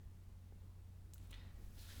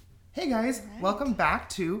Hey guys, Right. welcome back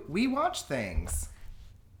to We Watch Things.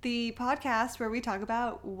 The podcast where we talk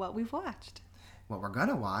about what we've watched What we're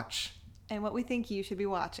gonna watch. and what we think you should be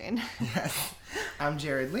watching. Yes, I'm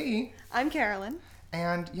Jared Lee, I'm Carolyn.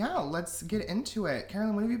 and yeah, let's get into it.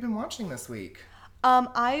 Carolyn, what have you been watching this week?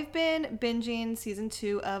 I've been binging season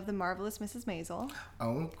 2 of The Marvelous Mrs. Maisel.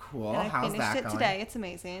 Oh, cool. And I How's finished that it going? today. It's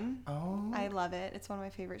amazing. Oh, I love it. It's one of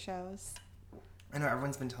my favorite shows. I know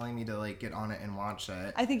everyone's been telling me to get on it and watch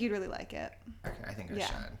it. I think you'd really like it. Okay, I think I Yeah.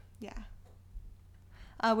 should. Yeah.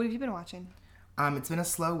 What have you been watching? It's been a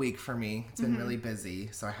slow week for me. It's been really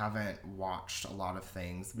busy, so I haven't watched a lot of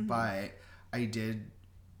things. But I did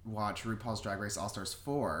watch RuPaul's Drag Race All Stars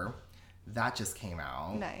 4. That just came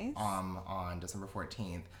out. Nice. On December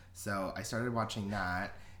 14th. So I started watching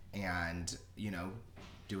that and,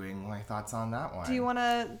 doing my thoughts on that one. Do you want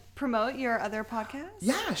to promote your other podcast?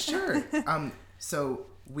 Yeah, sure. So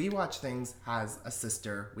We Watch Things has a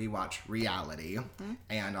sister, We Watch Reality.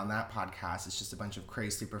 And on that podcast, it's just a bunch of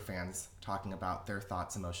crazy super fans talking about their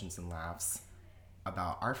thoughts, emotions, and laughs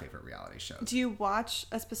about our favorite reality shows. Do you watch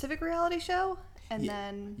a specific reality show? And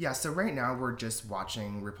then... Yeah, so right now we're just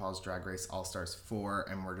watching RuPaul's Drag Race All Stars 4,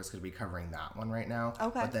 and we're just going to be covering that one right now.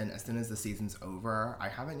 Okay. But then as soon as the season's over, I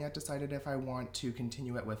haven't yet decided if I want to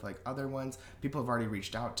continue it with other ones. People have already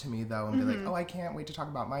reached out to me though and be like, oh, I can't wait to talk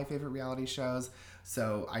about my favorite reality shows.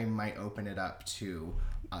 So I might open it up to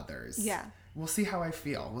others. Yeah. We'll see how I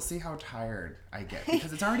feel. We'll see how tired I get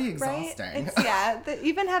because it's already Right? exhausting.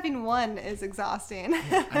 Even having one is exhausting.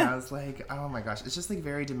 And I was like, oh my gosh, it's just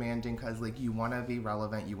very demanding because you want to be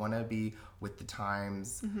relevant, you want to be with the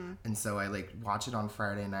times. And so I watch it on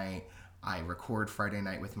Friday night, I record Friday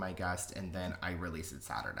night with my guest, and then I release it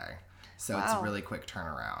Saturday. So it's a Wow. really quick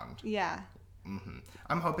turnaround. Yeah.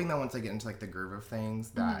 I'm hoping that once I get into the groove of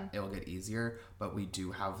things that it'll get easier, but we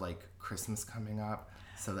do have Christmas coming up.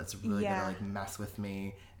 So that's really Yeah. gonna mess with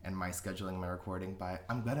me and my scheduling and my recording, but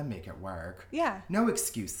I'm gonna make it work. Yeah. No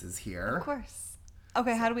excuses here. Of course.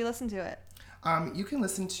 Okay, how do we listen to it? You can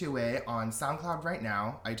listen to it on SoundCloud right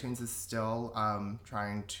now. iTunes is still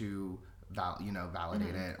trying to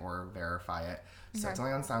validate it or verify it. So Okay. it's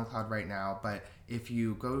only on SoundCloud right now. But if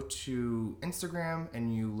you go to Instagram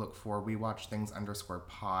and you look for We Watch Things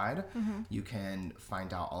 _pod, you can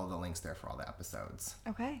find out all of the links there for all the episodes.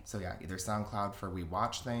 Okay. So yeah, either SoundCloud for We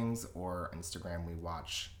Watch Things or Instagram We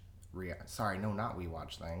Watch. Not We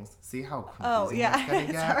Watch Things. See how confusing Oh, yeah. that's gonna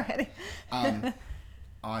It's get? already.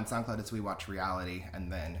 On SoundCloud, it's We Watch Reality,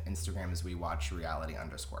 and then Instagram is We Watch Reality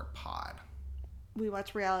 _pod. We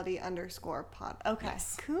watch reality _pod. Okay.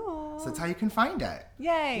 Yes. Cool. So that's how you can find it.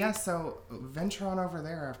 Yay. Yeah, so venture on over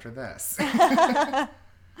there after this.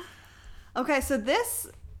 Okay, so this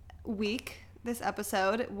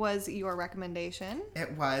episode was your recommendation.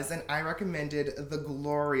 It was, and I recommended the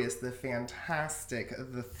glorious, the fantastic,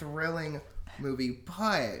 the thrilling movie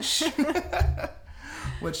Push,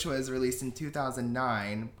 which was released in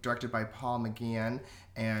 2009, directed by Paul McGeehan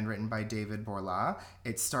and written by David Borla.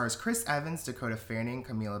 It stars Chris Evans, Dakota Fanning,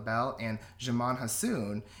 Camila Bell, and Jaman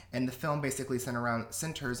Hassoun, and the film basically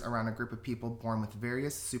centers around a group of people born with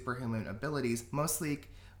various superhuman abilities,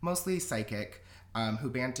 mostly psychic, who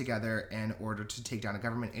band together in order to take down a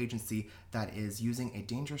government agency that is using a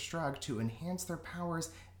dangerous drug to enhance their powers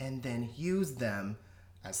and then use them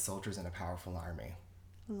as soldiers in a powerful army.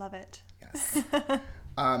 Love it. Yes.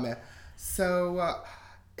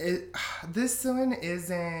 This one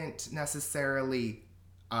isn't necessarily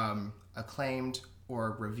acclaimed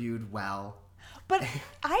or reviewed well. But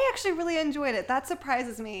I actually really enjoyed it. That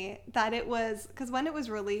surprises me that it was, because when it was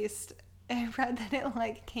released, I read that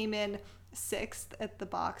it came in 6th at the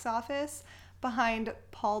box office behind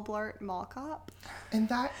Paul Blart Mall Cop. And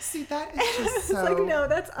that is just so... It's no,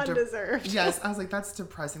 that's undeserved. Yes, I was like, that's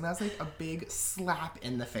depressing. That's a big slap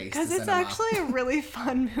in the face. Because it's cinema. actually a really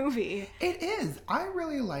fun movie. It is. I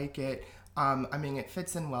really like it. It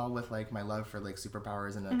fits in well with my love for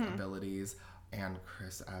superpowers and abilities and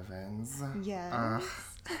Chris Evans. Yes.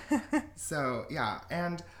 So yeah,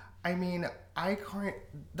 and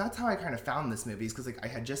that's how I kind of found this movie, is because I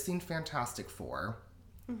had just seen Fantastic Four.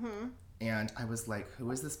 And I was like,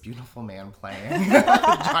 who is this beautiful man playing?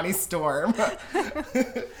 Johnny Storm.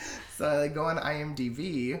 So I go on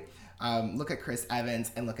IMDb, look at Chris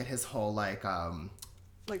Evans, and look at his whole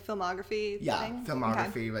filmography thing?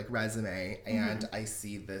 filmography, resume, and I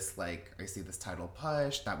see this title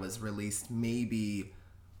Push that was released maybe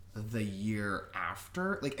the year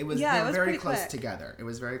after. They were very close quick. together. It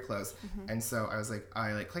was very close. And so I was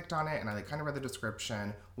I clicked on it and I kind of read the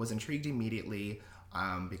description, was intrigued immediately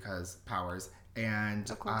because powers, and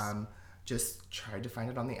Of course. just tried to find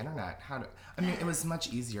it on the internet. I mean, it was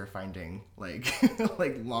much easier finding like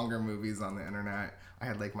like longer movies on the internet. I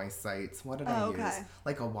had like my sites. What did I use?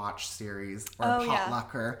 Like a watch series or a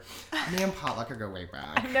Potlucker. Yeah. Me and Potlucker go way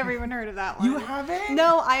back. I've never even heard of that one. You haven't?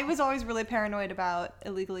 No, I was always really paranoid about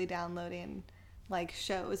illegally downloading like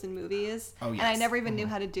shows and movies. Oh, yes. And I never even knew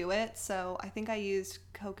how to do it. So I think I used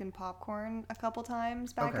Coke and popcorn a couple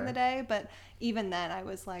times back in the day. But even then I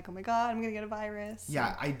was like, oh my God, I'm going to get a virus.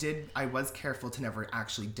 Yeah, I was careful to never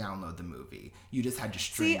actually download the movie. You just had to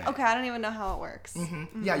stream it. Okay, I don't even know how it works.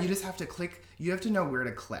 Yeah, you just have to click. You have to know where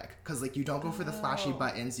to click. Because like you don't go for the flashy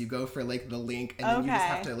buttons. You go for like the link. And then you just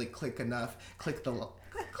have to like click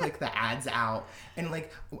the ads out. And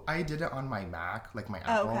like I did it on my Mac, like my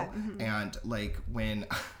Apple. And like when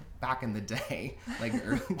back in the day, like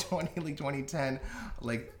early 2010,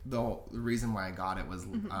 like the reason why I got it was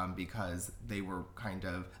because they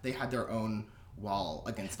had their own wall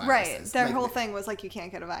against viruses. Right. Their whole thing was like, you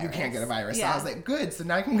can't get a virus. You can't get a virus. Yeah. So I was like, good. So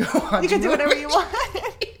now I can go watch You can do whatever you want.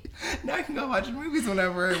 Now I can go watch movies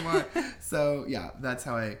whenever I want. So yeah, that's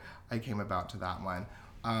how I came about to that one.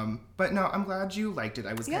 But no, I'm glad you liked it.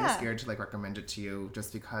 I was kind of scared to like recommend it to you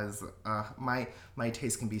just because my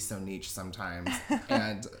taste can be so niche sometimes,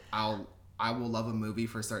 and I will love a movie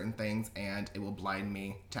for certain things, and it will blind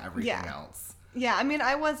me to everything else. Yeah, I mean,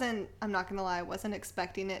 I'm not gonna lie, I wasn't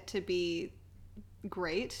expecting it to be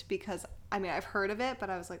great because I mean I've heard of it,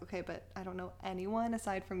 but I was like, okay, but I don't know anyone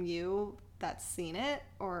aside from you that's seen it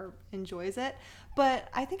or enjoys it. But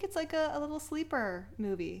I think it's like a little sleeper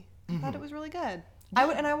movie. I thought it was really good.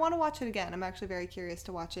 Yeah. I want to watch it again. I'm actually very curious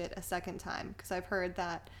to watch it a second time because I've heard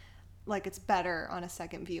that like it's better on a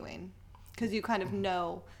second viewing because you kind of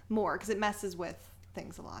know more because it messes with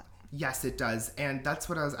things a lot. Yes, it does. And that's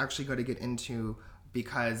what I was actually going to get into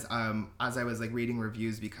because as I was like reading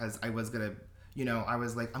reviews, because I was going to, I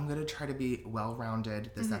was like, I'm going to try to be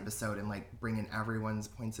well-rounded this episode and like bring in everyone's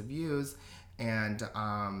points of views. And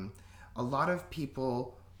a lot of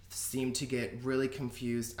people seem to get really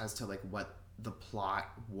confused as to like what the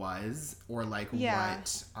plot was or like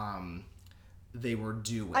what they were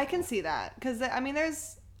doing. I can see that because I mean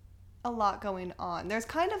there's a lot going on. There's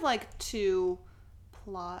kind of like two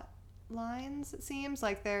plot lines, it seems.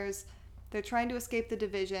 Like they're trying to escape the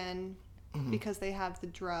division because they have the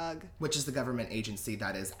drug, which is the government agency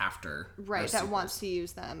that is after that wants to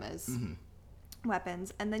use them as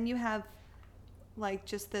weapons. And then you have like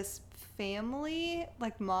just this family,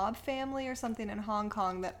 like mob family or something in Hong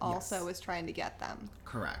Kong that also is trying to get them.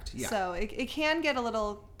 Correct. Yeah. So it can get a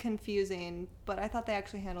little confusing, but I thought they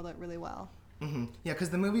actually handled it really well. Yeah,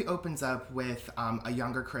 because the movie opens up with a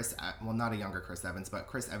younger not a younger Chris Evans, but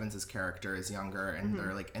Chris Evans' character is younger, and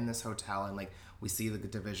they're like in this hotel, and like we see the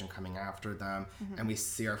division coming after them, and we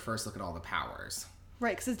see our first look at all the powers.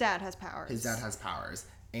 Right, because his dad has powers.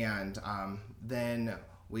 And then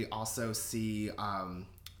we also see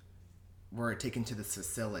we're taken to this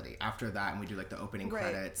facility after that, and we do like the opening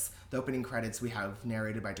credits. The opening credits we have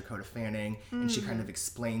narrated by Dakota Fanning, and she kind of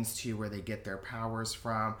explains to you where they get their powers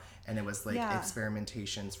from, and it was like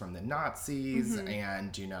experimentations from the Nazis,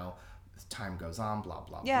 and as time goes on, blah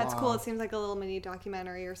blah blah. It's cool. It seems like a little mini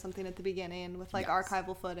documentary or something at the beginning with like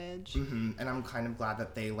archival footage. And I'm kind of glad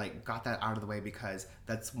that they like got that out of the way because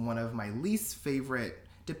that's one of my least favorite.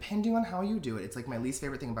 Depending on how you do it, it's like my least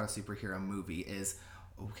favorite thing about a superhero movie is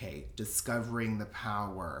discovering the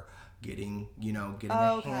power, getting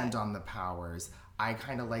a hand on the powers. I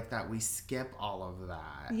kind of like that we skip all of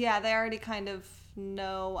that. Yeah, they already kind of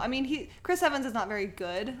know. I mean, Chris Evans is not very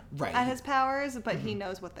good at his powers, but he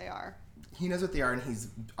knows what they are. He knows what they are, and he's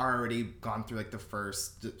already gone through like the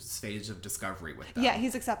first stage of discovery with them. Yeah,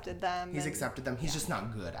 he's accepted them. He's just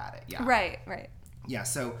not good at it. Yeah. Right. Yeah,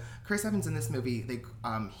 so Chris Evans in this movie,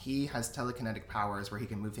 he has telekinetic powers where he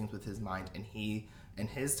can move things with his mind, and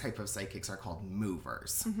his type of psychics are called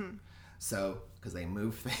movers. So, because they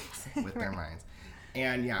move things with their minds.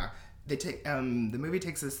 And they take the movie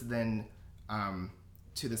takes us then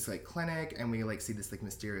to this like clinic, and we like see this like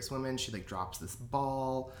mysterious woman. She like drops this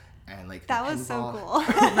ball, and like that was so cool.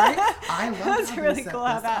 Right? I love that was really cool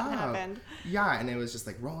how that happened. Yeah, and it was just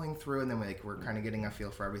like rolling through, and then we're kind of getting a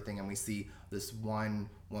feel for everything, and we see this one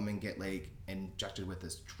woman get like injected with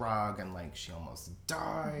this drug, and like she almost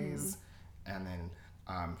dies, and then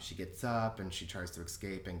she gets up and she tries to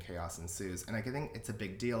escape, and chaos ensues. And I think it's a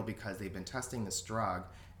big deal because they've been testing this drug,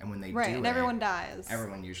 and when they do and everyone dies.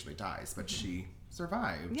 Everyone usually dies, but she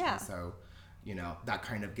survived. Yeah. And so, that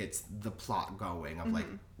kind of gets the plot going of like,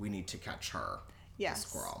 we need to catch her. Yes. The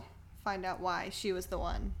squirrel. Find out why she was the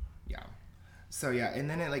one. Yeah. So yeah, and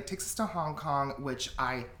then it like takes us to Hong Kong, which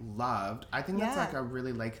I loved. I think that's Yeah. like I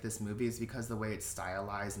really like this movie is because the way it's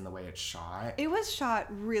stylized and the way it's shot. It was shot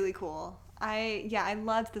really cool. I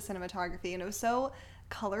loved the cinematography, and it was so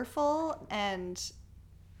colorful, and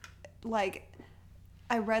like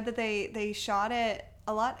I read that they shot it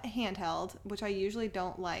a lot handheld, which I usually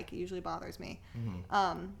don't like. It usually bothers me.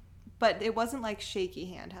 But it wasn't like shaky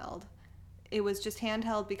handheld. It was just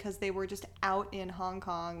handheld because they were just out in Hong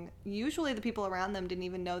Kong. Usually the people around them didn't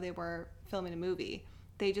even know they were filming a movie.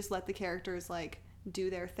 They just let the characters like do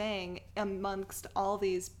their thing amongst all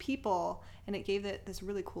these people, and it gave it this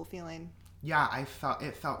really cool feeling. Yeah,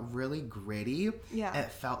 it felt really gritty. Yeah.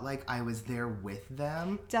 It felt like I was there with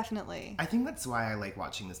them. Definitely. I think that's why I like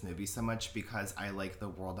watching this movie so much, because I like the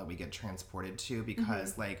world that we get transported to,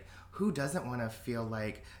 because like who doesn't want to feel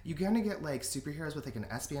like you're going to get like superheroes with like an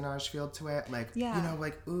espionage feel to it, like Yeah. you know,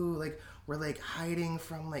 like ooh, like we're like hiding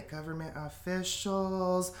from like government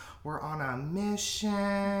officials, we're on a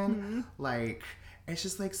mission, like it's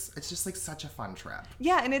just like such a fun trip.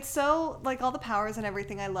 Yeah, and it's so like all the powers and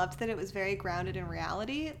everything. I loved that it was very grounded in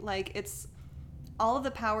reality. Like it's all of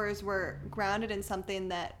the powers were grounded in something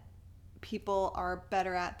that people are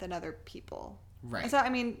better at than other people. Right. So I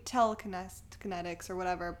mean, telekinetics or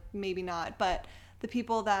whatever, maybe not, but the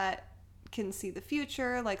people that can see the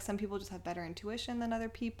future, like some people just have better intuition than other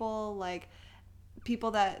people. Like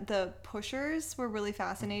people that the pushers were really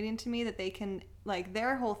fascinating to me, that they can like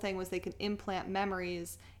their whole thing was they can implant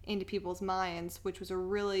memories into people's minds, which was a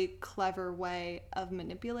really clever way of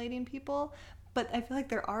manipulating people. But I feel like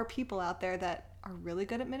there are people out there that are really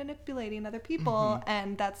good at manipulating other people,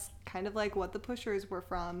 and that's kind of like what the pushers were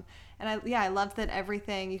from. And I loved that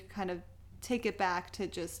everything you could kind of take it back to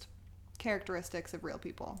just characteristics of real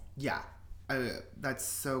people. Yeah. That's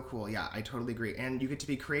so cool. Yeah, I totally agree. And you get to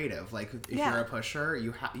be creative. Like if Yeah. you're a pusher,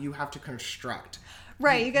 you have to construct.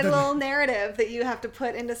 Right, you get a little narrative that you have to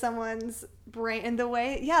put into someone's brain, and the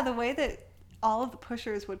way that all of the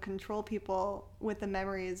pushers would control people with the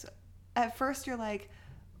memories. At first you're like,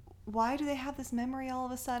 why do they have this memory all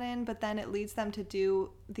of a sudden? But then it leads them to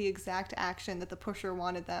do the exact action that the pusher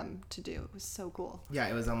wanted them to do. It was so cool. Yeah,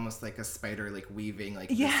 it was almost like a spider like weaving like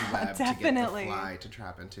Yeah, this web definitely. to get the fly to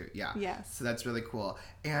trap into. Yeah. Yes. So that's really cool.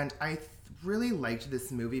 And I really liked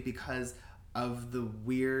this movie because of the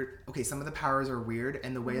weird, okay, some of the powers are weird,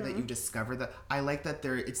 and the way that you discover that, I like that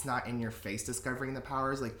it's not in your face discovering the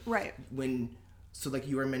powers, like Right. So like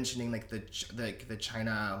you were mentioning like the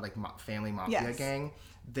China like family mafia Yes. gang,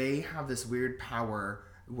 they have this weird power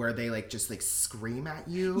where they like just like scream at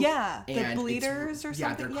you. Yeah, the and it's- bleeders or Yeah,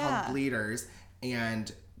 something. they're Yeah. called bleeders,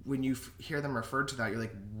 and when you hear them referred to that, you're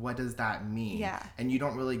like, what does that mean? Yeah. And you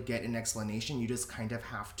don't really get an explanation. You just kind of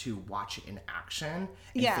have to watch it in action and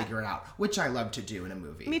Yeah. figure it out, which I love to do in a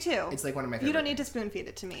movie. Me too. It's like one of my favorite You don't need to things. spoon feed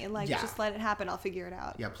it to me. Like, Yeah. just let it happen. I'll figure it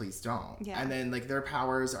out. Yeah, please don't. Yeah. And then like their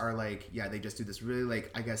powers are like, yeah, they just do this really like,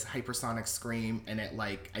 I guess, hypersonic scream, and it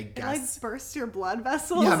like, I It guess. like bursts your blood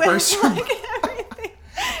vessels. Yeah, and, bursts your like everything.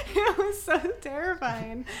 It was so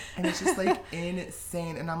terrifying. And it's just like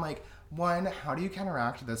insane. And I'm like, one, how do you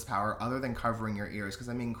counteract this power other than covering your ears? Because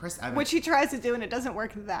I mean, Chris Evans, Which he tries to do, and it doesn't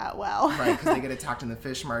work that well. right? Because they get attacked in the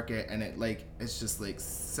fish market, and it's just like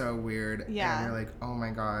so weird. Yeah. And you're like, oh my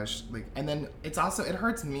gosh, like, and then it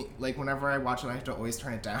hurts me. Like whenever I watch it, I have to always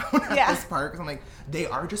turn it down at Yeah. this part because I'm like, they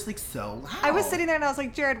are just like so loud. I was sitting there and I was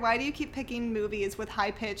like, Jared, why do you keep picking movies with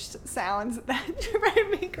high-pitched sounds? That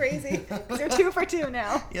drive me crazy. 'Cause you're 2 for 2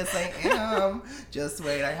 now. Yes, I am. Just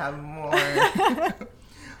wait, I have more.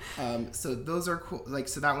 So those are cool. Like,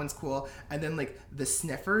 so that one's cool. And then like the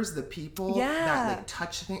sniffers, the people Yeah. that like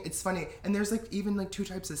touch things. It's funny. And there's like even like 2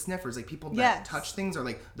 types of sniffers. Like people that Yes. touch things, or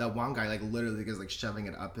like that one guy like literally is like shoving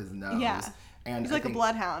it up his nose. Yeah. And He's I like think, a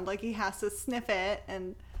bloodhound. Like, he has to sniff it,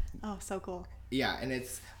 and oh, so cool. Yeah, and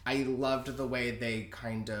I loved the way they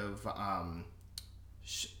kind of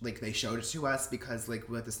like they showed it to us, because like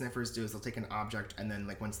what the sniffers do is they'll take an object, and then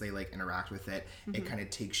like once they like interact with it, it kind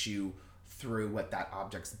of takes you through what that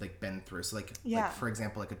object's like been through. So like for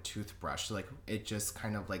example, like a toothbrush, so like it just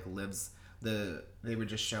kind of like lives they would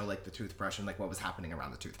just show like the toothbrush and like what was happening around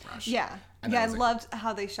the toothbrush. Yeah. And Yeah, I that was, like, loved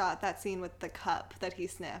how they shot that scene with the cup that he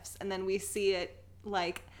sniffs. And then we see it,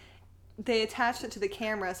 like, they attached it to the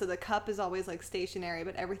camera, so the cup is always, like, stationary,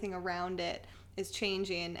 but everything around it is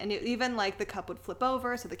changing. And even, like, the cup would flip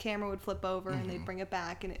over, so the camera would flip over, and they'd bring it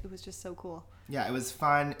back, and it was just so cool. Yeah, it was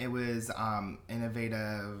fun. It was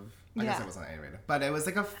innovative. I guess it wasn't innovative, but it was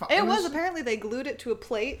like a fun. It was apparently they glued it to a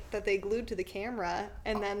plate that they glued to the camera,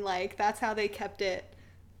 and then, like, that's how they kept it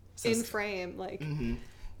in frame. Like,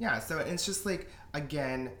 Yeah, so it's just like,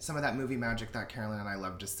 again, some of that movie magic that Carolyn and I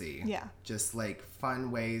love to see. Yeah. Just like fun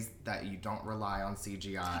ways that you don't rely on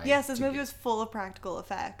CGI. Yes, this movie was full of practical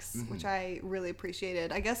effects, which I really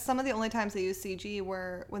appreciated. I guess some of the only times they used CG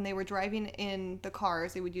were when they were driving in the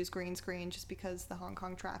cars, they would use green screen just because the Hong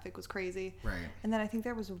Kong traffic was crazy. Right. And then I think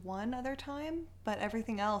there was one other time, but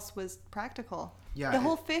everything else was practical. Yeah, The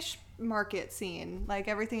whole fish market scene, like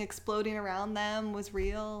everything exploding around them was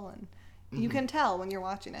real, and you can tell when you're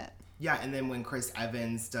watching it. Yeah, and then when Chris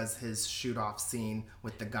Evans does his shoot-off scene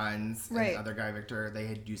with the guns and Right. the other guy, Victor, they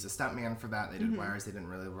had used a stuntman for that. They did wires. They didn't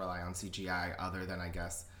really rely on CGI other than, I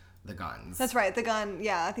guess, the guns. That's right, the gun.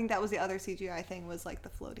 Yeah, I think that was the other CGI thing, was like the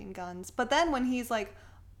floating guns. But then when he's like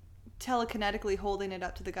telekinetically holding it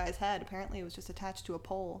up to the guy's head, apparently it was just attached to a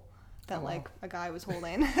pole that like a guy was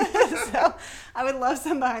holding. So I would love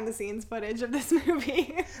some behind the scenes footage of this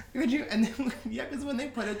movie. Could you? And then, yeah, because when they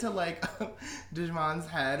put it to like Digimon's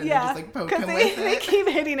head and Yeah, they just like poke because him they, with they it, keep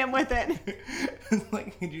hitting him with it.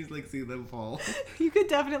 like you just like see them fall. You could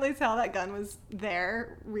definitely tell that gun was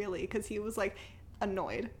there, really, because he was like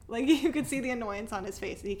annoyed. Like you could see the annoyance on his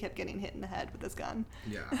face, and he kept getting hit in the head with this gun.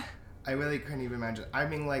 Yeah. I really couldn't even imagine. I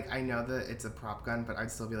mean, like, I know that it's a prop gun, but I'd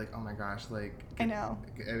still be like, oh my gosh, like... I know.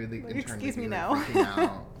 I would, like, Like, internally excuse be, me, like, no.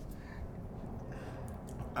 freaking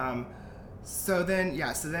out. So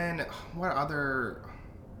then, what other...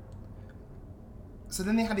 So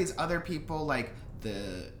then they had these other people, like,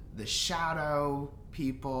 the shadow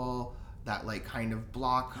people that, like, kind of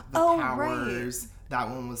block the powers. Right. That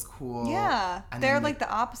one was cool. Yeah. And They're, then like, the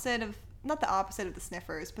opposite of... Not the opposite of the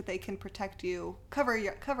sniffers, but they can protect you, cover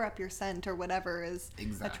up your scent or whatever is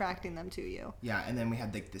attracting them to you. Yeah, and then we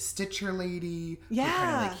had like the Stitcher lady who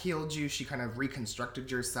kind of like healed you. She kind of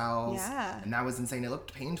reconstructed your cells. Yeah. And that was insane. It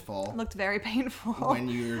looked painful. It looked very painful. When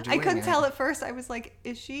you were doing I couldn't it. tell at first. I was like,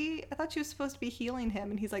 is she... I thought she was supposed to be healing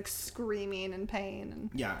him, and he's like screaming in pain.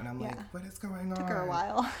 And yeah, and I'm like, what is going on? Took her a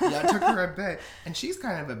while. Yeah, it took her a bit. And she's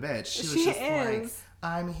kind of a bitch. She was just is. like,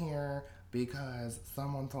 I'm here because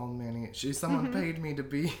someone told me, someone paid me to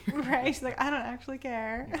be here. Right, she's like, I don't actually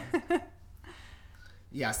care.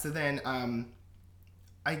 Yeah, so then,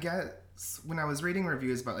 I guess when I was reading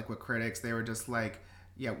reviews about like what critics, they were just like,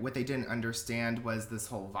 yeah, what they didn't understand was this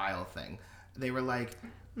whole vial thing. They were like,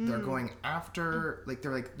 they're going after, like,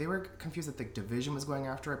 they were confused that the division was going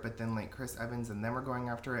after it, but then like Chris Evans and them were going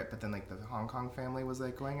after it, but then like the Hong Kong family was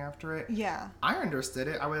like going after it. Yeah. I understood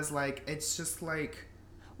it. I was like, it's just like...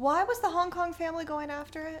 Why was the Hong Kong family going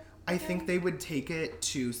after it? I think they would take it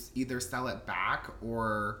to either sell it back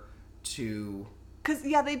or to... Because,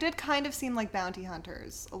 yeah, they did kind of seem like bounty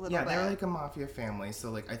hunters a little bit. Yeah, they were like a mafia family, so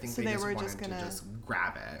like I think So they they just were wanted just to gonna- just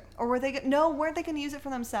grab it. Or were they... No, weren't they going to use it for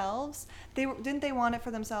themselves? Didn't they want it for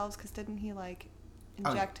themselves? Because didn't he, like,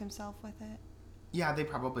 inject himself with it? Yeah, they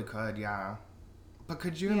probably could, yeah. But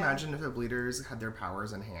could you imagine if the Bleeders had their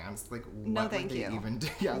powers enhanced? Like, No, what thank would they you. even do?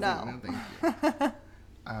 Yeah, No. Like, no, thank you.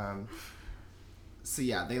 So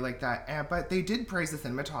yeah, they like that, but they did praise the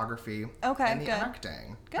cinematography and the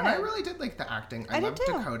acting. Good. And I really did like the acting. I loved did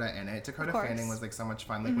too. Dakota in it. Dakota Fanning was like so much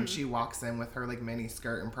fun. Like when she walks in with her like mini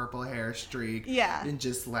skirt and purple hair streak, and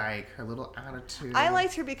just like her little attitude. I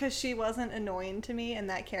liked her because she wasn't annoying to me, and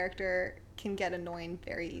that character can get annoying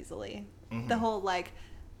very easily. The whole like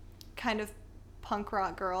kind of punk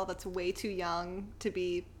rock girl that's way too young to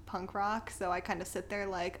be punk rock, so I kind of sit there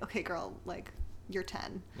like, okay, girl, like. You're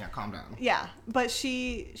 10. Yeah, calm down. Yeah, but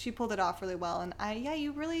she pulled it off really well, and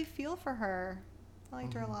you really feel for her. I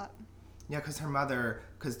liked her a lot. Yeah,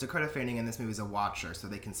 because Dakota Fanning in this movie is a watcher, so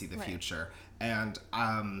they can see the future. And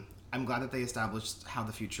I'm glad that they established how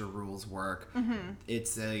the future rules work.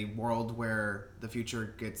 It's a world where the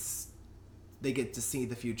future they get to see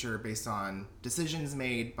the future based on decisions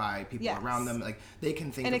made by people around them. Like they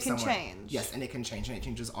can think and of someone. And it can change. Yes, and it can change, and it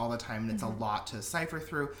changes all the time, and it's a lot to cipher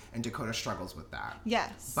through. And Dakota struggles with that.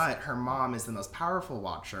 Yes. But her mom is the most powerful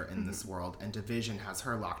watcher in this world, and Division has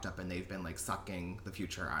her locked up, and they've been like sucking the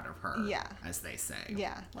future out of her. Yeah. As they say.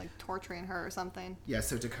 Yeah, like torturing her or something. Yeah.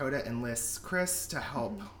 So Dakota enlists Chris to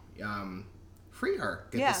help free her.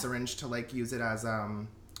 Get the syringe to like use it as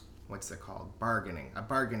what's it called? A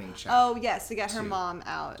bargaining chip. Oh, yes, to get her mom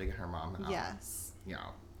out. To get her mom out. Yes. Yeah.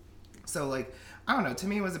 So, like, I don't know. To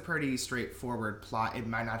me, it was a pretty straightforward plot. It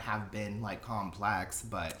might not have been, like, complex,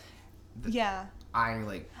 but... I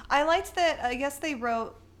liked that, I guess they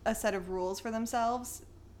wrote a set of rules for themselves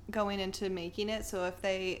going into making it, so if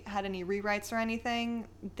they had any rewrites or anything,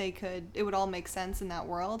 it would all make sense in that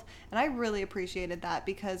world. And I really appreciated that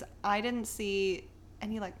because I didn't see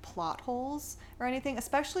any like plot holes or anything,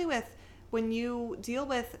 especially with when you deal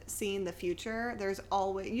with seeing the future.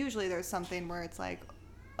 Usually there's something where it's like,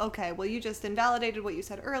 okay, well, you just invalidated what you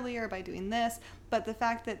said earlier by doing this. But the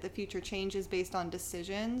fact that the future changes based on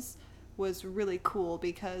decisions was really cool,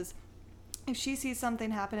 because if she sees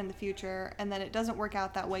something happen in the future and then it doesn't work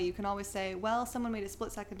out that way, you can always say, well, someone made a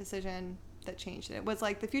split-second decision that changed it. It was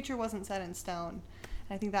like the future wasn't set in stone.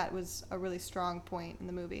 And I think that was a really strong point in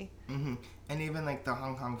the movie. Mm-hmm. And even like the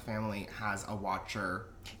Hong Kong family has a watcher.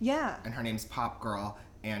 Yeah. And her name's Pop Girl,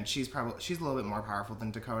 and she's a little bit more powerful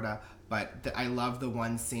than Dakota. But I love the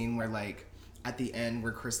one scene where like at the end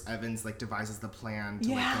where Chris Evans like devises the plan to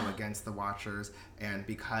like go against the Watchers, and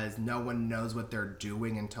because no one knows what they're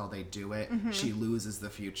doing until they do it, she loses the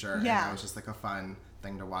future. And that was just like a fun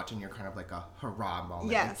thing to watch, and you're kind of like a hurrah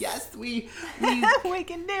moment. Yes. Like, yes, we we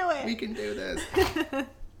can do it. We can do this.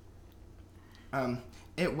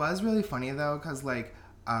 It was really funny though, because like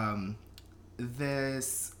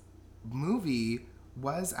this movie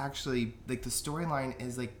was actually like the storyline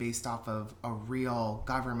is like based off of a real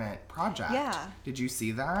government project. Yeah. Did you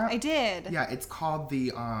see that? I did. Yeah, it's called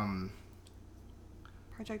the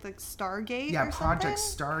Project like Stargate. Yeah, or Project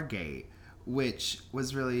something? Stargate, which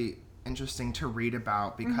was really interesting to read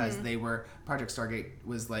about, because Project Stargate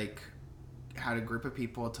was like had a group of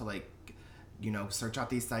people to like, you know, search out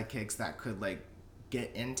these psychics that could like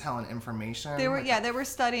get intel and information. They were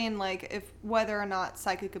studying like whether or not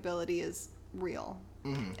psychic ability is real,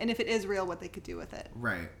 and if it is real, what they could do with it.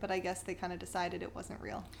 Right. But I guess they kind of decided it wasn't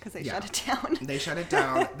real because they shut it down. They shut it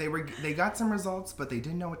down. They got some results, but they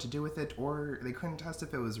didn't know what to do with it, or they couldn't test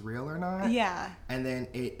if it was real or not. Yeah. And then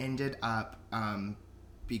it ended up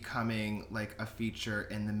becoming like a feature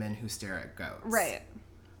in The Men Who Stare at Goats. Right.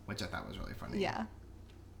 Which I thought was really funny. Yeah.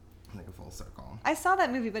 Like a full circle. I saw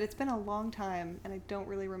that movie, but it's been a long time, and I don't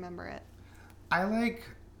really remember it.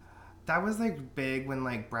 That was like big when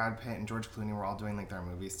like Brad Pitt and George Clooney were all doing like their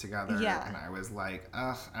movies together. Yeah. And I was like,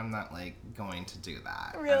 ugh, I'm not like going to do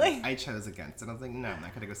that. Really? I chose against it. I was like, no, I'm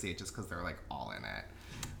not gonna go see it just because they're like all in it.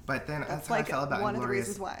 But then that's how like I felt about one of the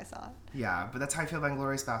reasons why I saw it. Yeah, but that's how I feel about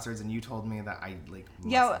Inglourious Basterds, and you told me that I like.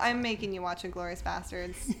 Yeah, I'm making you watch Inglourious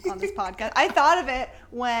Basterds on this podcast. I thought of it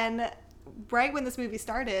right when this movie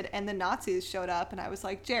started and the Nazis showed up, and I was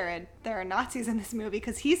like, Jared, there are Nazis in this movie,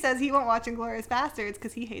 because he says he won't watch Inglourious Basterds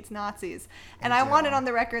because he hates Nazis. And I want it on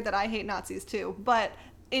the record that I hate Nazis too. But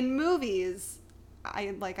in movies,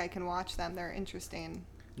 I can watch them. They're interesting.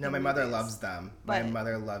 No, my mother loves them. My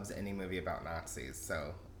mother loves any movie about Nazis,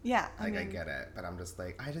 so... Yeah, I get it, but I'm just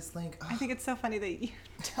like, I think it's so funny that you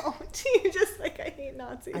don't. You just like, I hate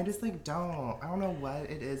Nazis. I just like don't. I don't know what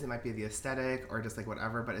it is. It might be the aesthetic or just like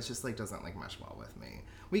whatever, but it's just like doesn't like mesh well with me.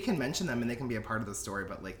 We can mention them and they can be a part of the story,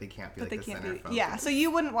 but like they can't be the center focus. Yeah, so you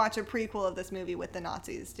wouldn't watch a prequel of this movie with the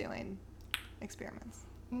Nazis doing experiments.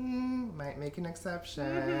 Might make an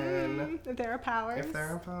exception. If there are powers.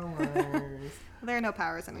 There are no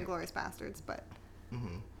powers in Inglourious Basterds, but.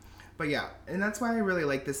 But yeah, and that's why I really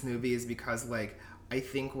like this movie, is because like I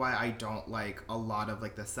think why I don't like a lot of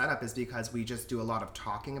like the setup is because we just do a lot of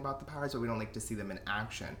talking about the powers, but we don't like to see them in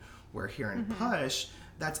action. Where here in Push,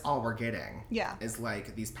 that's all we're getting. Yeah. Is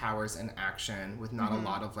like these powers in action with not a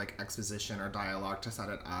lot of like exposition or dialogue to set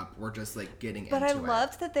it up. We're just like getting into it. But I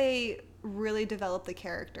loved that they really developed the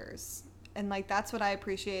characters. And like that's what I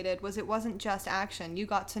appreciated, was it wasn't just action. You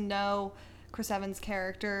got to know Chris Evans'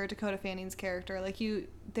 character, Dakota Fanning's character,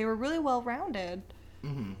 they were really well rounded,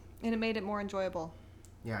 and it made it more enjoyable.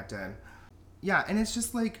 Yeah, it did. Yeah, and it's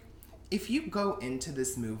just like, if you go into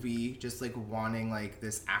this movie just like wanting like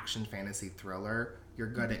this action fantasy thriller, you're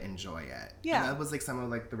gonna enjoy it. Yeah, and that was like some of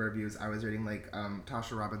like the reviews I was reading. Like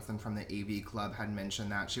Tasha Robinson from the AV Club had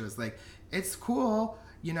mentioned that she was like, it's cool,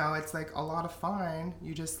 you know, it's like a lot of fun.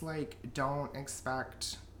 You just like don't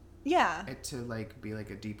expect. Yeah. It to like be like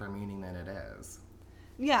a deeper meaning than it is.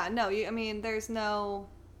 Yeah, no, I mean, there's no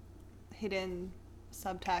hidden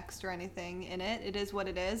subtext or anything in it. It is what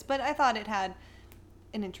it is. But I thought it had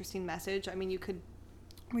an interesting message. I mean, you could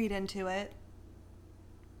read into it.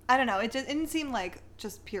 I don't know. It didn't seem like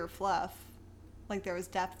just pure fluff. Like there was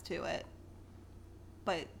depth to it.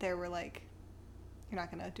 But there were like, you're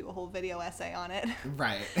not going to do a whole video essay on it.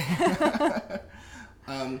 Right.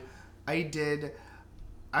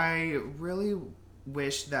 I really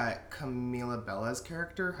wish that Camila Bella's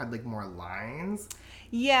character had like more lines.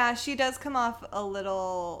 Yeah, she does come off a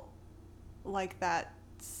little like that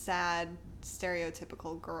sad,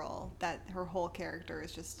 stereotypical girl, that her whole character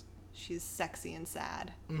is just, she's sexy and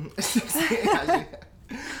sad.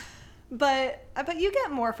 But you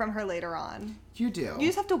get more from her later on. You do. You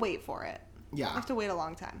just have to wait for it. Yeah. You have to wait a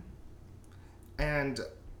long time. And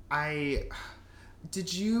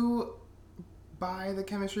did you buy the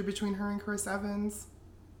chemistry between her and Chris Evans?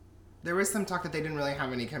 There was some talk that they didn't really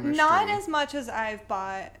have any chemistry. Not as much as I've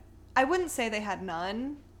bought. I wouldn't say they had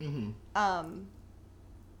none.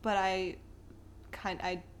 But I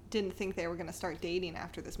didn't think they were going to start dating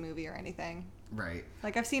after this movie or anything. Right.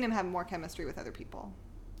 Like, I've seen him have more chemistry with other people.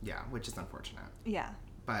 Yeah, which is unfortunate. Yeah.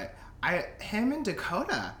 But him and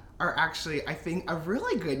Dakota are actually, I think, a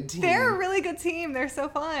really good team. They're a really good team. They're so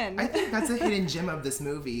fun. I think that's a hidden gem of this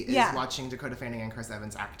movie is Yeah. watching Dakota Fanning and Chris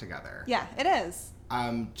Evans act together. Yeah, it is.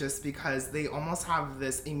 Just because they almost have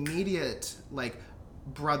this immediate, like,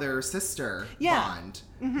 brother-sister bond.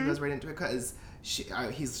 He goes right into it because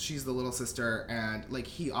she's the little sister, and, like,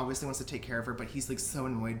 he obviously wants to take care of her, but he's, like, so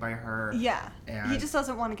annoyed by her. Yeah. And He just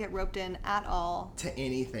doesn't want to get roped in at all. to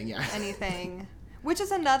anything, yeah. Anything. Which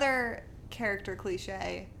is another character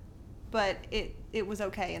cliche, but it was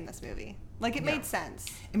okay in this movie. Like, it made sense.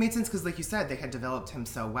 It made sense because, like you said, they had developed him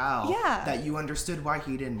so well that you understood why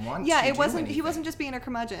he didn't want to Yeah, do he anything. wasn't just being a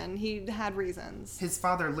curmudgeon. He had reasons. His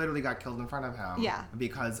father literally got killed in front of him. Yeah.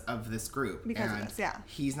 Because of this group. Because of this, yeah.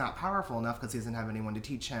 He's not powerful enough because he doesn't have anyone to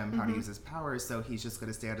teach him how to use his powers, so he's just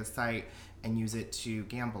going to stay out of sight and use it to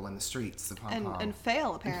gamble in the streets of Hong Kong. And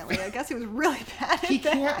fail, apparently. I guess he was really bad at He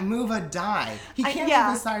that. can't move a die. He can't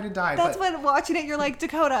move aside a die. That's when watching it, you're like,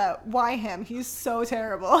 Dakota, why him? He's so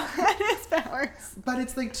terrible at his powers. But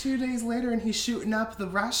it's like 2 days later and he's shooting up the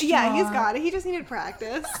restaurant. Yeah, he's got it. He just needed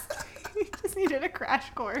practice. He just needed a crash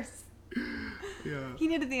course. Yeah. He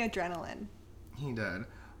needed the adrenaline. He did.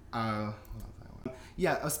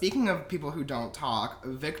 Yeah, speaking of people who don't talk,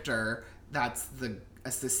 Victor, that's the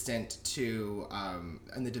assistant to,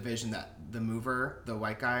 in the division, that the mover, the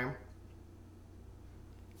white guy.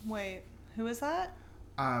 Wait, who is that?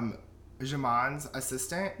 Jamon's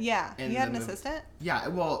assistant. Yeah, he had an assistant? Yeah,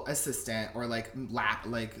 well, assistant or like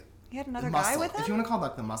He had another muscle. guy with him? If you want to call it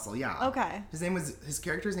like the muscle, yeah. Okay. His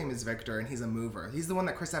character's name is Victor, and he's a mover. He's the one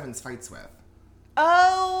that Chris Evans fights with.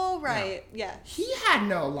 Oh, right. Yeah. He had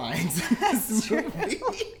no lines in this True. movie.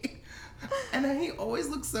 And then he always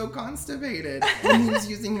looks so constipated when he was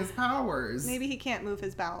using his powers. Maybe he can't move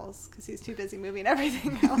his bowels because he's too busy moving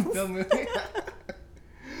everything else. The movie.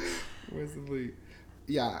 Possibly.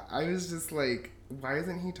 Yeah, I was just like, why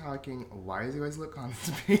isn't he talking? Why does he always look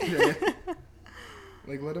constipated?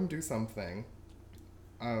 Like, let him do something.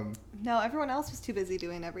 No, everyone else was too busy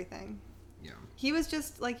doing everything. Yeah. He was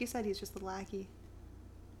just, like you said, he's just the lackey.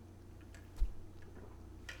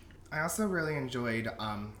 I also really enjoyed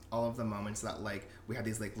all of the moments that, like, we had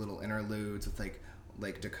these, like, little interludes with,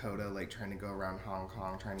 like Dakota, like, trying to go around Hong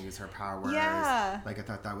Kong, trying to use her powers. Yeah. Like, I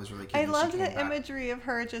thought that was really cute. I when she loved came the back. imagery of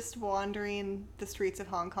her just wandering the streets of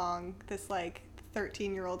Hong Kong, this, like,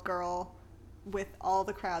 13-year-old girl with all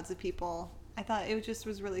the crowds of people. I thought it just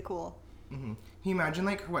was really cool. Mm-hmm. Can you imagine,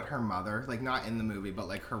 like, what her mother, like, not in the movie, but,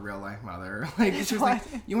 like, her real-life mother, like, she was like,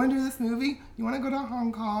 you want to do this movie? You want to go to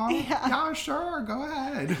Hong Kong? Yeah, sure, go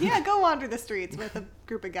ahead. Yeah, go wander the streets with a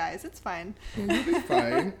group of guys. It's fine. You'll be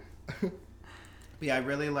fine. But yeah, I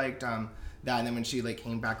really liked that. And then when she, like,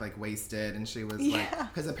 came back, like, wasted, and she was, like,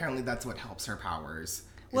 because apparently that's what helps her powers.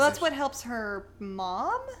 Well, that's what helps her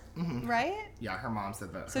mom, right? Yeah, her mom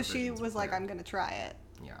said that. So she was like, I'm going to try it.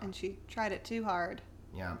 Yeah. And she tried it too hard.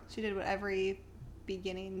 Yeah. She did what every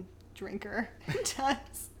beginning drinker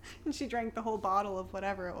does. And she drank the whole bottle of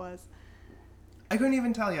whatever it was. I couldn't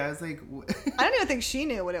even tell you. I was like... I don't even think she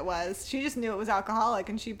knew what it was. She just knew it was alcoholic,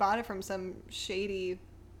 and she bought it from some shady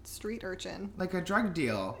street urchin. Like a drug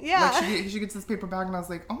deal. Yeah. Like she gets this paper bag, and I was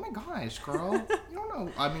like, oh my gosh, girl. You don't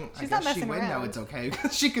know. I mean, She's I not guess she messing would around. know it's okay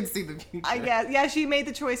because she could see the future. I guess. Yeah, she made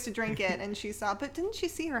the choice to drink it, and she saw... But didn't she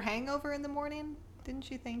see her hangover in the morning? Didn't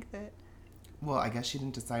she think that... Well, I guess she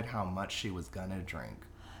didn't decide how much she was gonna drink.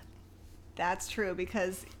 That's true,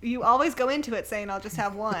 because you always go into it saying, I'll just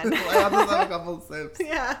have one. I'll just have a couple sips.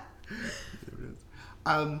 Yeah.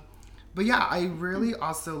 But yeah, I really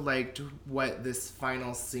also liked what this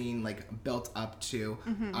final scene like built up to.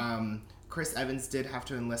 Chris Evans did have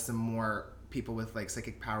to enlist some more people with like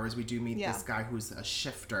psychic powers. We do meet this guy who's a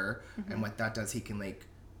shifter, and what that does, he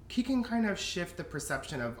can kind of shift the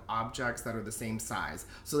perception of objects that are the same size.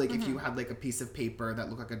 So like if you had like a piece of paper that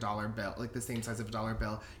looked like a dollar bill, like the same size of a dollar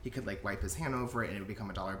bill, he could like wipe his hand over it and it would become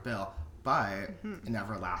a dollar bill. But it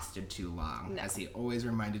never lasted too long, as he always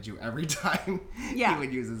reminded you every time he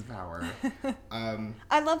would use his power.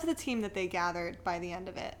 I loved the team that they gathered by the end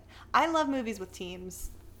of it. I love movies with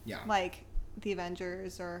teams. Yeah. Like The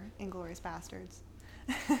Avengers or Inglourious Bastards.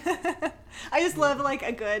 I just love like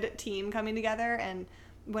a good team coming together, and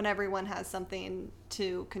when everyone has something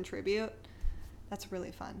to contribute. That's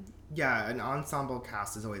really fun. Yeah, an ensemble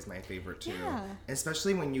cast is always my favorite too. Yeah.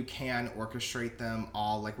 Especially when you can orchestrate them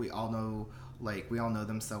all, like we all know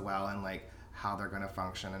them so well, and like how they're gonna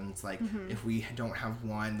function. And it's like if we don't have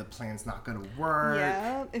one, the plan's not gonna work.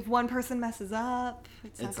 Yeah. If one person messes up,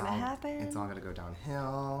 it's not gonna happen. It's all gonna go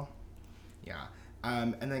downhill. Yeah.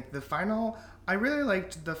 And like I really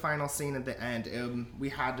liked the final scene at the end. We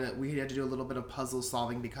had to do a little bit of puzzle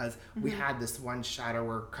solving because we had this one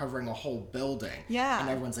shadower covering a whole building. Yeah. And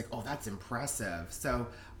everyone's like, oh, that's impressive. So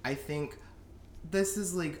I think this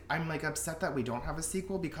is like, I'm like upset that we don't have a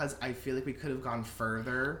sequel because I feel like we could have gone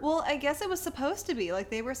further. Well, I guess it was supposed to be. Like,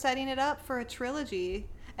 they were setting it up for a trilogy.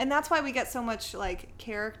 And that's why we get so much, like,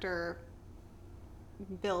 character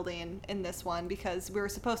building in this one, because we were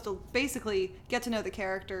supposed to basically get to know the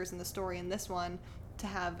characters and the story in this one to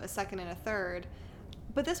have a second and a third.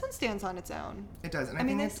 But this one stands on its own. It does. And I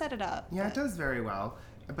mean, they set it up. Yeah, it does very well.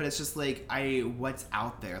 But it's just like, what's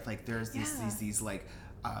out there? Like, there's these like,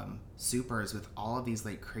 supers with all of these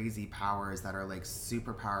like crazy powers that are like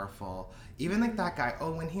super powerful. Even like that guy,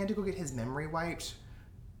 when he had to go get his memory wiped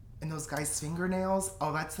and those guys' fingernails,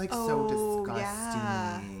 that's like so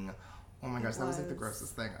disgusting. Yeah. Oh my gosh, that was like the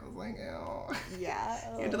grossest thing. I was like, ew.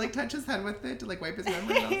 Yeah. He had to like touch his head with it to like wipe his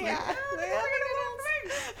memory. And I was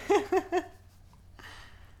like,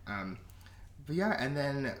 but yeah, and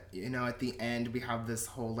then, you know, at the end we have this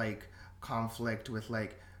whole like conflict with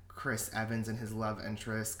like Chris Evans and his love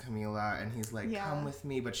interest, Camila, and he's like, come with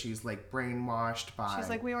me, but she's like brainwashed by... She's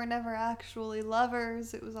like, we were never actually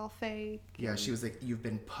lovers. It was all fake. Yeah, she was like, you've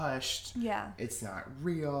been pushed. Yeah. It's not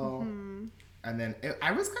real. Mm-hmm. And then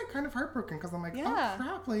I was kind of heartbroken because I'm like, oh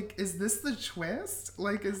crap, like, is this the twist?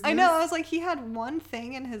 Like, is this... I know, I was like, he had one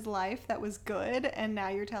thing in his life that was good, and now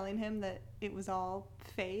you're telling him that it was all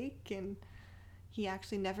fake, and he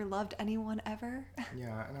actually never loved anyone ever.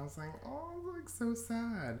 Yeah, and I was like, oh, like, so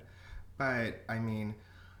sad. But, I mean,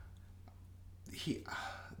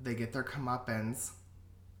 they get their comeuppance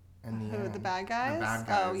in the end. The bad guys? The bad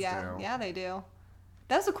guys Oh, yeah. do. Yeah, they do.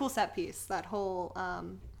 That was a cool set piece, that whole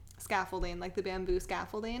scaffolding, like the bamboo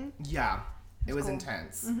scaffolding. Yeah, it was cool.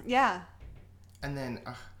 Intense. Mm-hmm. Yeah. And then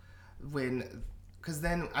because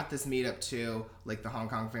then at this meetup too, like the Hong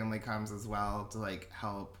Kong family comes as well to like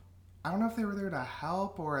help. I don't know if they were there to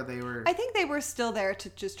help or they were... I think they were still there to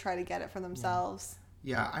just try to get it for themselves.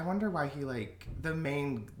 Yeah, I wonder why he like, the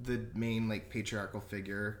main like patriarchal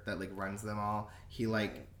figure that like runs them all, he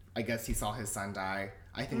like, I guess he saw his son die.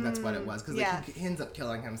 I think that's what it was. Because like, he ends up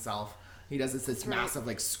killing himself. He does this massive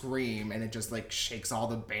like scream and it just like shakes all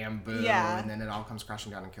the bamboo and then it all comes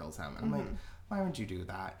crashing down and kills him. And I'm like, why would you do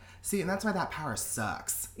that? See, and that's why that power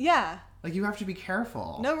sucks. Yeah. Like, you have to be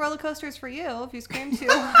careful. No roller coasters for you if you scream too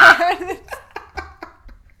hard.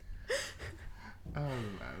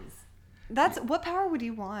 What power would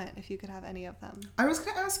you want if you could have any of them? I was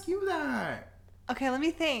going to ask you that. Okay, let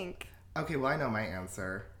me think. Okay, well, I know my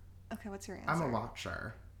answer. Okay, what's your answer? I'm a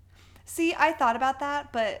watcher. See, I thought about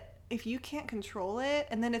that, but if you can't control it,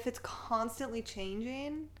 and then if it's constantly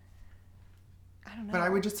changing, I don't know. But I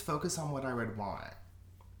would just focus on what I would want.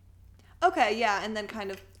 Okay, yeah, and then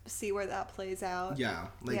kind of see where that plays out. Yeah,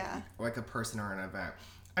 like a person or an event.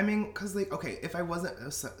 I mean, because like, okay, if I wasn't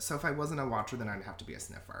a watcher, then I'd have to be a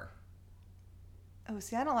sniffer. Oh,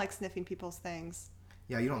 see, I don't like sniffing people's things.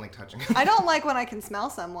 Yeah, you don't like touching. I don't like when I can smell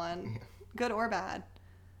someone, good or bad.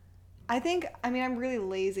 I'm really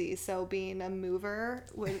lazy, so being a mover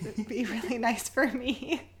would be really nice for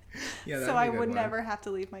me. Yeah, so I would never have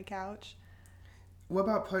to leave my couch. What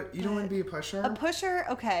about you don't want to be a pusher? A pusher,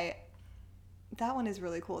 okay. That one is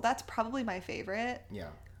really cool. That's probably my favorite. Yeah.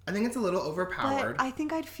 I think it's a little overpowered. But I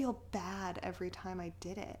think I'd feel bad every time I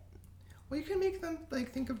did it. Well, you can make them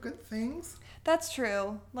like think of good things. That's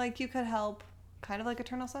true. Like, you could help, kind of like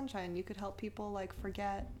Eternal Sunshine. You could help people like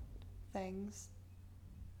forget things.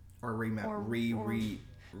 Or remember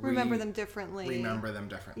them differently. Remember them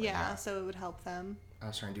differently. Yeah, so it would help them. I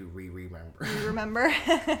was trying to do remember. Remember.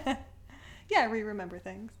 Yeah, remember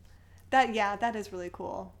things. That is really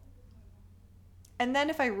cool. And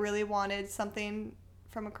then if I really wanted something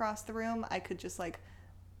from across the room, I could just like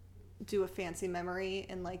do a fancy memory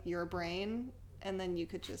in like your brain, and then you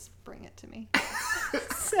could just bring it to me.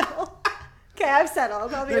 So, okay, I've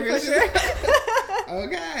settled. I'll be a pusher.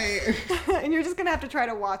 Okay. And you're just gonna have to try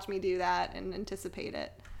to watch me do that and anticipate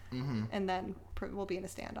it, and then we'll be in a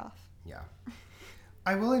standoff. Yeah.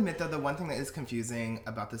 I will admit though, the one thing that is confusing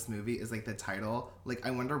about this movie is like the title. Like,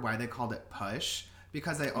 I wonder why they called it Push,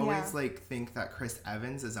 because I always like think that Chris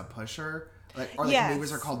Evans is a pusher.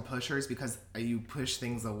 Movies are called pushers because you push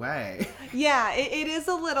things away. Yeah, it is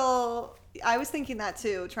a little I was thinking that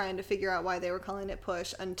too, trying to figure out why they were calling it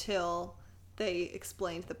Push until they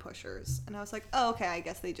explained the Pushers. And I was like, oh, okay, I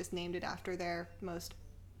guess they just named it after their most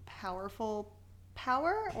powerful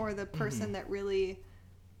power, or the person that really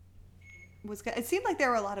was good. It seemed like there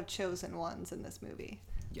were a lot of chosen ones in this movie.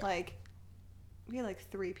 Yeah. Like, we had like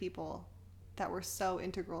 3 people that were so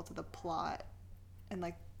integral to the plot and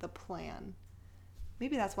like the plan.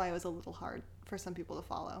 Maybe that's why it was a little hard for some people to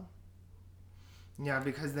follow. Yeah,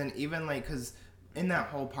 because then even like, because in that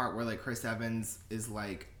whole part where like Chris Evans is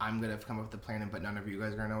like, I'm gonna come up with the plan, but none of you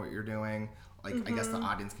guys are gonna know what you're doing. Like, I guess the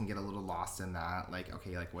audience can get a little lost in that. Like,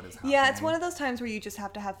 okay, like what is happening? Yeah, it's one of those times where you just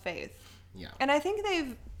have to have faith. Yeah. And I think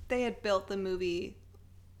they had built the movie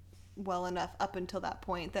well enough up until that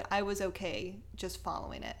point that I was okay just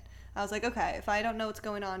following it. I was like, okay, if I don't know what's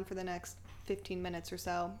going on for the next 15 minutes or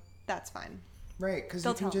so, that's fine. Right, because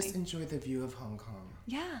you can just enjoy the view of Hong Kong.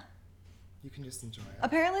 Yeah. You can just enjoy it.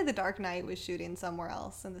 Apparently The Dark Knight was shooting somewhere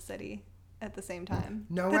else in the city at the same time.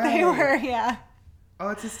 No that way. They were, yeah. Oh,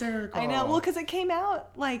 it's hysterical. I know. Well, because it came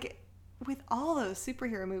out, like, with all those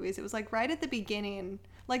superhero movies. It was, like, right at the beginning.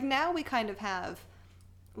 Like, now we kind of have,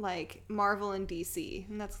 like, Marvel and DC.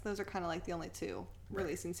 And those are kind of, like, the only 2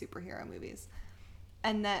 releasing superhero movies.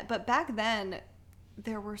 But back then,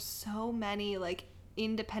 there were so many, like,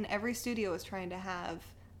 independent... Every studio was trying to have,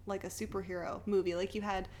 like, a superhero movie. Like, you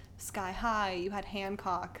had Sky High. You had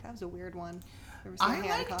Hancock. That was a weird one. I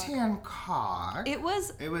liked Hancock. It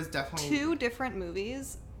was definitely 2 different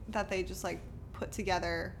movies that they just like put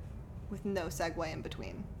together with no segue in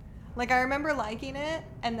between. Like, I remember liking it,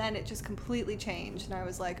 and then it just completely changed, and I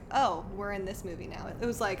was like, oh, we're in this movie now. It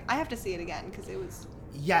was like, I have to see it again because it was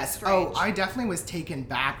strange. Oh, I definitely was taken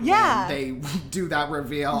back Yeah. when they do that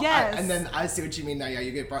reveal. Yes. And then I see what you mean now. Yeah,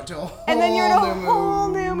 you get brought to a whole And then you're in a new whole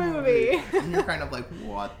new movie. And you're kind of like,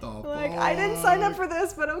 what the Like, fuck? I didn't sign up for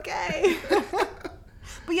this, but okay.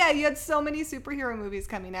 But yeah, you had so many superhero movies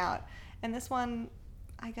coming out. And this one,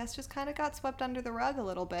 I guess, just kind of got swept under the rug a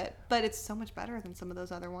little bit. But it's so much better than some of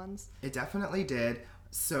those other ones. It definitely did.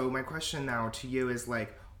 So my question now to you is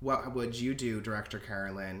like, what would you do, Director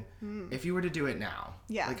Carolyn, if you were to do it now?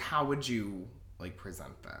 Yeah. Like, how would you, like,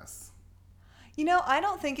 present this? You know, I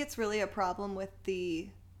don't think it's really a problem with the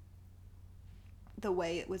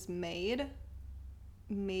way it was made.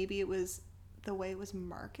 Maybe it was the way it was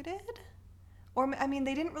marketed. Or, I mean,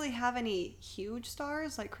 they didn't really have any huge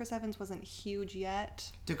stars. Like, Chris Evans wasn't huge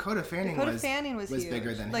yet. Dakota Fanning was huge.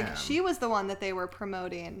 bigger than him. Like, she was the one that they were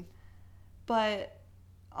promoting. But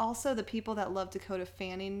also the people that loved Dakota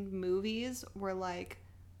Fanning movies were, like,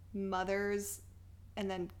 mothers and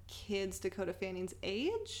then kids Dakota Fanning's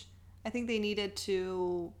age. I think they needed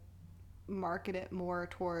to market it more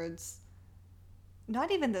towards not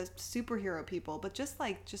even the superhero people, but just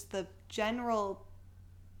the general,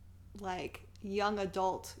 like, young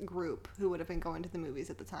adult group who would have been going to the movies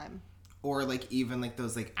at the time. Or, like, even, like,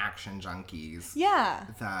 those, like, action junkies. Yeah.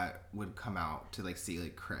 That would come out to, like, see,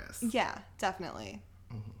 like, Chris. Yeah, definitely.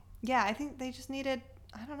 Mm-hmm. Yeah, I think they just needed,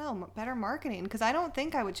 I don't know, better marketing. Because I don't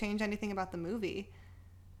think I would change anything about the movie.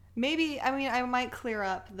 Maybe, I mean, I might clear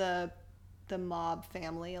up the mob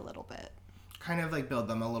family a little bit. Kind of, like, build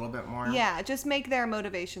them a little bit more. Yeah, just make their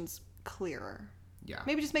motivations clearer. Yeah.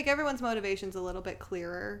 Maybe just make everyone's motivations a little bit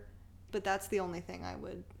clearer. But that's the only thing I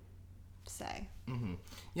would say. Mm-hmm.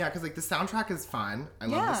 Yeah, because, like, the soundtrack is fun. I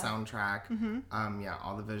love the soundtrack. Mm-hmm. Yeah,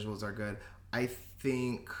 all the visuals are good. I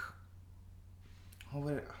think... What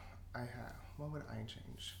would I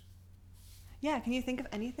change? Yeah, can you think of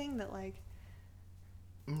anything that, like...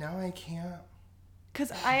 No, I can't.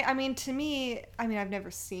 Because, I mean, to me... I mean, I've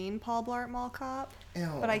never seen Paul Blart Mall Cop.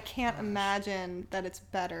 But I can't imagine that it's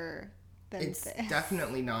better than it's this.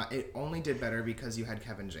 Definitely not. It only did better because you had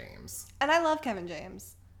Kevin James. And I love Kevin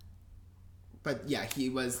James. But, yeah, he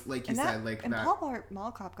was, like you said, like and that... Paul Blart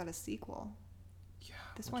Mall Cop got a sequel. Yeah.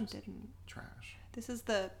 This one didn't. Trash. This is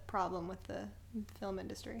the problem with the film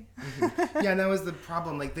industry. Mm-hmm. Yeah, and that was the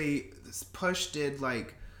problem. Like, Push did,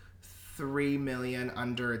 like, $3 million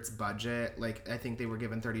under its budget. Like, I think they were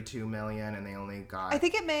given $32 million, and they only got... I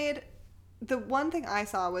think it made... The one thing I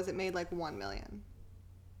saw was it made, like, $1 million.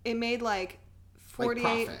 It made, like,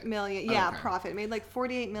 $48 million. Yeah, okay. Profit. It made, like,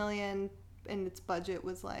 $48 million, and its budget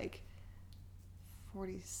was, like,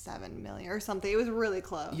 $47 million or something. It was really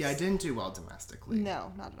close. Yeah, it didn't do well domestically.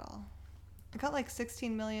 No, not at all. It got like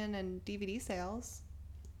 $16 million in DVD sales,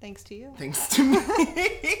 thanks to you. Thanks to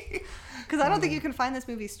me. Because I don't think you can find this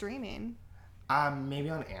movie streaming. Maybe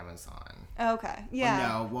on Amazon. Okay, yeah.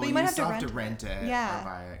 No, well, but you might still have to rent it yeah. or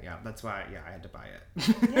buy it. Yeah, that's why. Yeah, I had to buy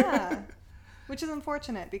it. Yeah. Which is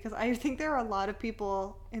unfortunate because I think there are a lot of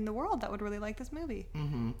people in the world that would really like this movie.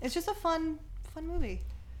 Mm-hmm. It's just a fun movie.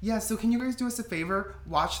 Yeah, so can you guys do us a favor?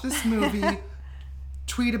 Watch this movie,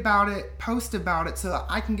 tweet about it, post about it so that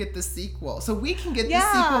I can get the sequel. So we can get the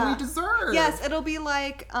sequel we deserve. Yes, it'll be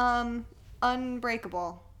like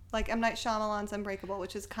Unbreakable. Like M. Night Shyamalan's Unbreakable,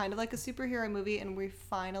 which is kind of like a superhero movie, and we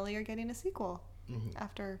finally are getting a sequel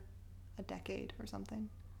after a decade or something.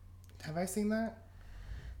 Have I seen that?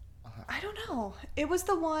 I don't know. It was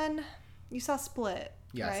the one you saw Split,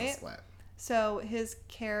 yes, right? Split. So his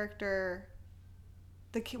character,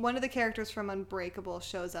 one of the characters from Unbreakable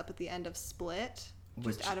shows up at the end of Split,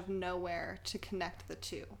 just out of nowhere to connect the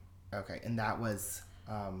two. Okay, and that was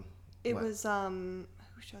it was who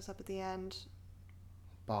shows up at the end?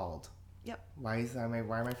 Bald. Yep. Why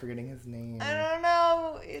am I forgetting his name? I don't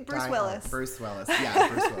know. Bruce Willis. Bruce Willis. Yeah,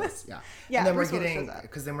 Bruce Willis. Yeah. Yeah. And then Bruce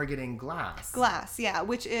we're getting Glass. Glass, yeah,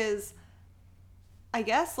 which is, I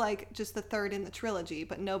guess, like just the third in the trilogy,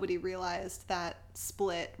 but nobody realized that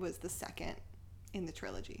Split was the second in the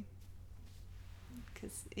trilogy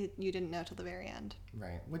because you didn't know till the very end.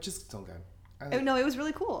 Right, which is still good. No, it was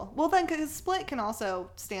really cool. Well, then, because Split can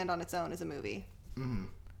also stand on its own as a movie. Mm-hmm.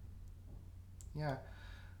 Yeah.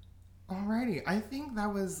 Alrighty, I think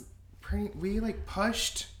that was pretty. We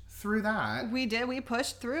pushed through that. We did. We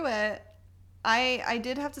pushed through it. I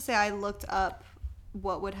did have to say I looked up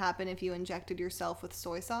what would happen if you injected yourself with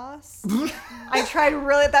soy sauce. I tried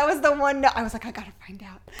really. That was the one. I was like, I gotta find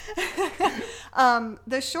out.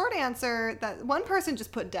 The short answer that one person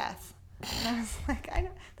just put death. And I was like,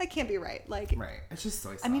 that can't be right. Like, right, it's just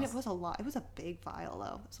soy sauce. I mean, it was a lot. It was a big vial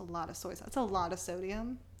though. It was a lot of soy sauce. It's a lot of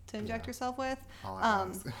sodium to inject yourself with.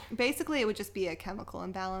 Basically, it would just be a chemical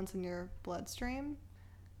imbalance in your bloodstream.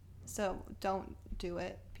 So don't do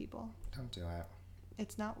it, people. Don't do it.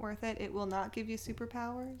 It's not worth it. It will not give you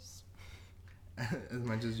superpowers. As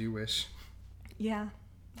much as you wish. Yeah.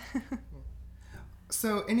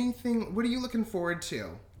 So what are you looking forward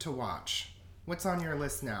to watch? What's on your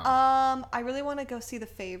list now? I really want to go see The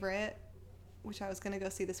Favorite, which I was going to go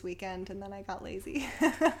see this weekend, and then I got lazy.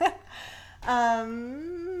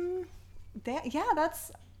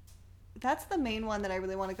 That's the main one that I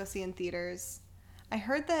really want to go see in theaters. I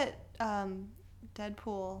heard that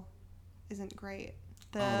Deadpool isn't great.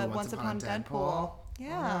 The Once Upon Deadpool.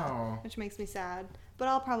 Yeah, oh. Which makes me sad. But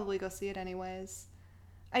I'll probably go see it anyways.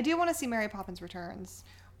 I do want to see Mary Poppins Returns.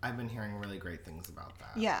 I've been hearing really great things about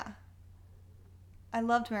that. Yeah. I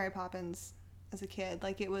loved Mary Poppins as a kid.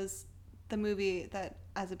 Like, it was the movie that,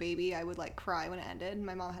 as a baby, I would, cry when it ended.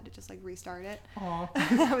 My mom had to just, restart it. Aww.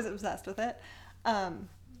 I was obsessed with it.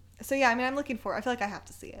 So, yeah, I mean, I'm looking for it. I feel like I have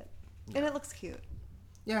to see it. Yeah. And it looks cute.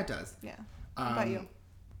 Yeah, it does. Yeah. What about you?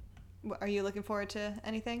 Are you looking forward to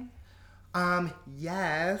anything?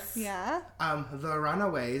 Yes. Yeah? The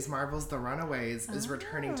Runaways, Marvel's The Runaways, is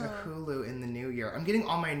returning to Hulu in the new year. I'm getting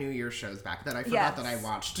all my New Year shows back that I forgot that I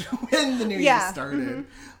watched when the new year started. Mm-hmm.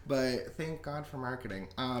 But thank God for marketing.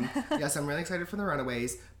 Yes, I'm really excited for The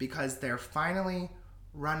Runaways because they're finally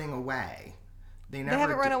running away. They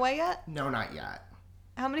haven't run away yet? No, not yet.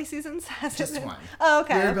 How many seasons has Just it been? one. Oh,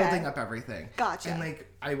 okay. They're building up everything. Gotcha. And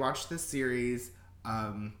I watched this series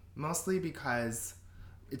mostly because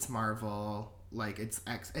it's Marvel. It's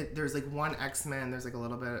there's one X-Men. There's a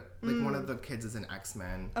little bit one of the kids is an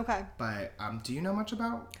X-Men. Okay. But do you know much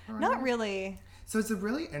about? Not really. So it's a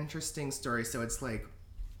really interesting story. So it's it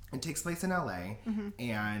takes place in LA,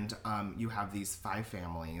 and you have these 5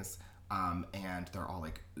 families. And they're all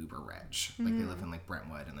uber rich. They live in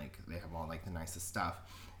Brentwood, and they have all the nicest stuff.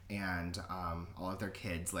 And all of their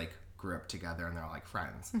kids grew up together, and they're all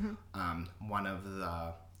friends. One of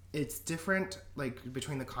the it's different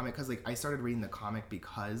between the comic because I started reading the comic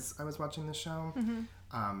because I was watching the show.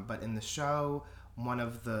 But in the show, one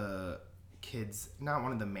of the kids, not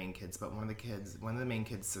one of the main kids, but one of the main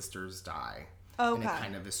kids' sisters die. Okay. And it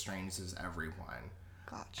kind of estranges everyone.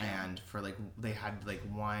 Gotcha. And for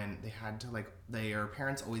their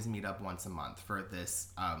parents always meet up once a month for this.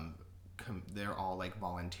 They're all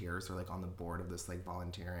volunteers or on the board of this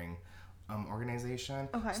volunteering organization.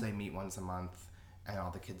 Okay. So they meet once a month, and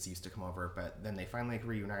all the kids used to come over, but then they finally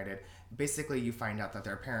reunited. Basically, you find out that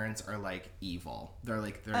their parents are evil. They're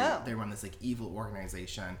they run this evil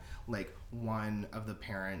organization. One of the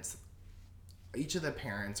parents, each of the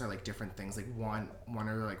parents are different things. One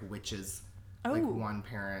are witches. One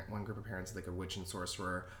group of parents is a witch and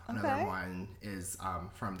sorcerer. Another one is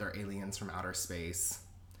they're aliens from outer space,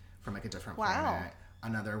 from a different planet.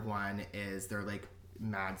 Another one is they're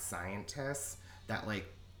mad scientists that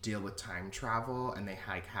deal with time travel, and they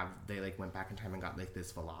went back in time and got like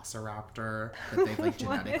this velociraptor that they've like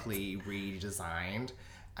genetically redesigned.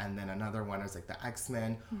 And then another one is like the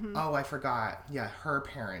X-Men. Oh, I forgot. Yeah, her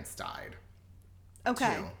parents died.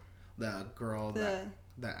 Okay. Too. The girl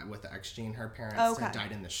that with the X gene, her parents had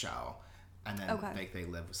died in the show. And then like they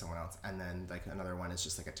live with someone else. And then like another one is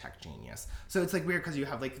just like a tech genius. So it's like weird because you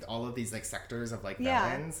have like all of these like sectors of like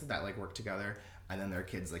villains that like work together. And then their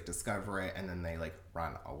kids like discover it, and then they like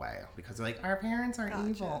run away because they're like, our parents are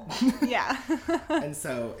evil. Yeah. And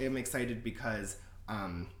so I'm excited because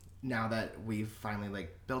now that we've finally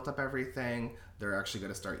like built up everything, they're actually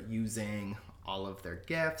going to start using all of their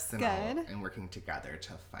gifts and working together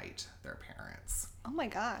to fight their parents. Oh my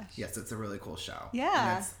gosh. Yes, it's a really cool show.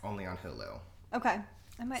 Yeah. And it's only on Hulu. Okay.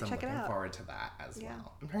 I might check it out. I'm looking forward to that as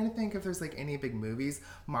well. I'm trying to think if there's like any big movies.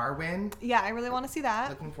 Marwen. Yeah, I really want to see that.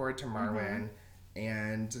 Looking forward to Marwen.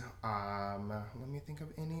 And let me think of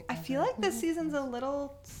any. I feel like this season's a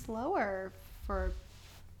little slower for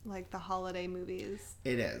like the holiday movies.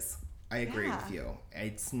 It is. I agree with you.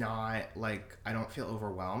 It's not like I don't feel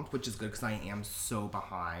overwhelmed, which is good because I am so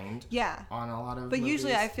behind. Yeah. On a lot of. But movies.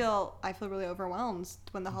 usually I feel really overwhelmed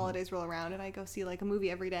when the holidays roll around and I go see like a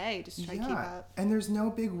movie every day just to try to keep up. And there's no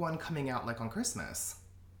big one coming out like on Christmas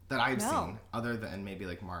that I've seen, other than maybe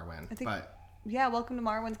like Marwen. Yeah, Welcome to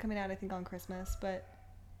Marwen's coming out, I think, on Christmas, but...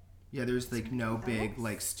 Yeah, there's, like, no big,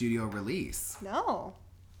 like, studio release. No.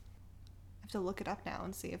 I have to look it up now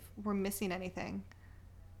and see if we're missing anything.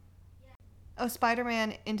 Oh,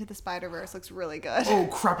 Spider-Man Into the Spider-Verse looks really good. Oh,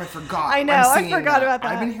 crap, I forgot. I know, I forgot about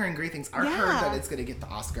that. I've been hearing great things. I heard that it's going to get the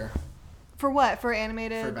Oscar. For what? For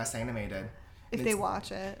animated? For Best Animated. If they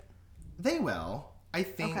watch it. They will. I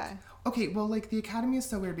think. Okay, well, like, the Academy is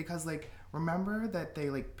so weird because, like, remember that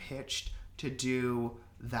they, like, pitched to do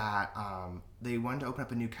that they wanted to open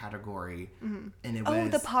up a new category and it was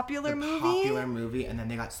the popular movie, and then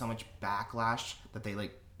they got so much backlash that they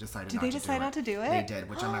like decided Did they decide not to do it? They did,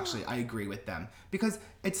 which I agree with them because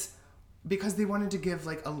they wanted to give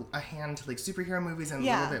like a hand to like superhero movies and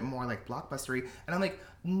a little bit more like blockbustery, and I'm like,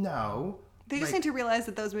 no, they just need to realize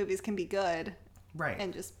that those movies can be good. Right.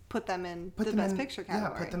 And just put them in the Best Picture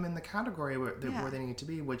category. Yeah, put them in the category where they need to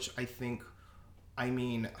be, which I think,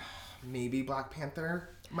 maybe Black Panther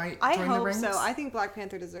might join the ranks. I hope so. I think Black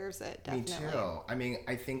Panther deserves it, definitely. Me too. I mean,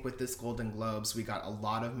 I think with this Golden Globes, we got a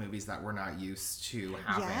lot of movies that we're not used to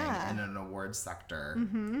having in an awards sector.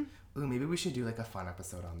 Mm-hmm. Ooh, maybe we should do like a fun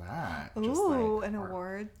episode on that. Ooh, an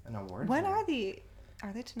award. An award. When are they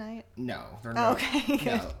tonight? No, they're not. Okay,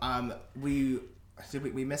 good. No. We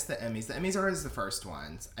missed the Emmys. The Emmys are always the first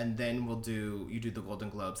ones, and then you do the Golden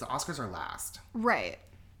Globes. The Oscars are last. Right.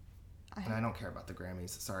 And I don't care about the Grammys.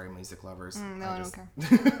 Sorry, music lovers. No, I don't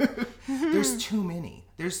care. There's too many.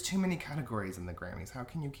 There's too many categories in the Grammys. How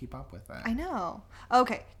can you keep up with that? I know.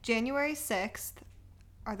 Okay, January 6th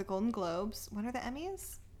are the Golden Globes. When are the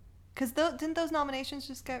Emmys? Because didn't those nominations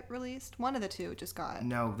just get released? One of the two just got.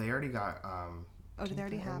 No, they already got. Did they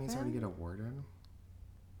already happen? Emmys already get awarded?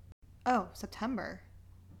 Oh, September.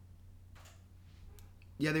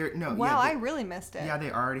 Yeah, they're no. Wow, I really missed it. Yeah,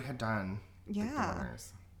 they already had done. Yeah. Like, the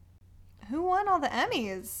winners. Who won all the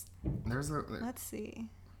Emmys? Let's see.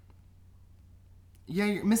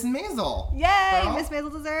 Yeah, Miss Maisel. Yay! Miss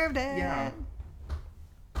Maisel deserved it. Yeah.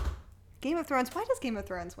 Game of Thrones. Why does Game of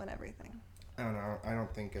Thrones win everything? I don't know. I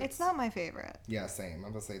don't think it's not my favorite. Yeah, same.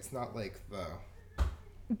 I'm gonna say it's not like the.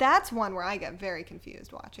 That's one where I get very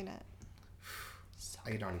confused watching it.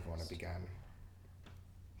 I don't even want to begin.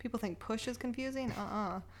 People think Push is confusing?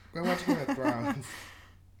 Go watch Game of Thrones.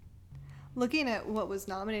 Looking at what was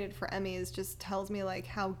nominated for Emmys just tells me like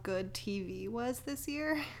how good TV was this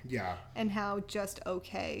year. Yeah. And how just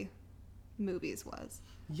okay movies was.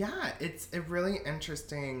 Yeah, it's a really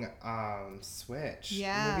interesting switch.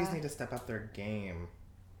 Yeah. Movies need to step up their game.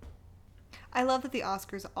 I love that the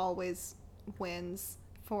Oscars always wins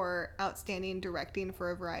for outstanding directing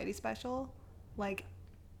for a variety special. Like,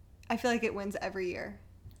 I feel like it wins every year.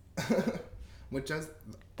 Which does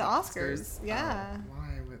the Oscars? Yeah. Why?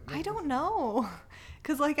 I don't know.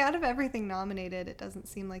 Because, like, out of everything nominated, it doesn't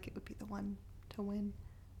seem like it would be the one to win.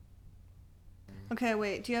 Okay,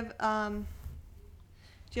 wait. Do you have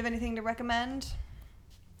anything to recommend?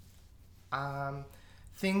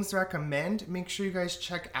 Things to recommend. Make sure you guys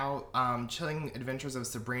check out Chilling Adventures of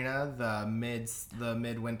Sabrina, the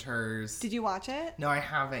midwinters. Did you watch it? No, I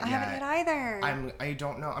haven't yet. I haven't yet either. I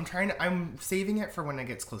don't know. I'm saving it for when it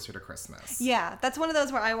gets closer to Christmas. Yeah, that's one of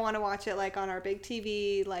those where I want to watch it like on our big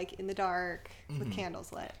TV, like in the dark with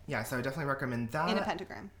candles lit. Yeah, so I definitely recommend that. In a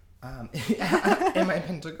pentagram. In my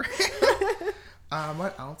pentagram.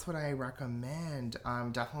 What else would I recommend?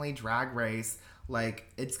 Definitely Drag Race.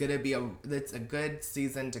 Like, it's a good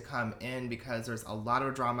season to come in because there's a lot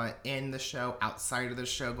of drama in the show, outside of the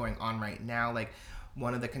show going on right now. Like,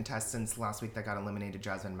 one of the contestants last week that got eliminated,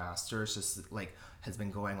 Jasmine Masters, just like has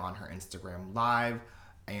been going on her Instagram live,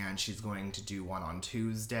 and she's going to do one on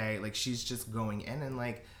Tuesday. Like, she's just going in and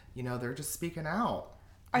like, you know, they're just speaking out.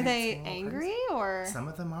 Are they angry or? Some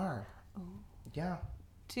of them are. Oh. Yeah.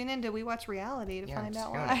 Tune in to We Watch Reality to find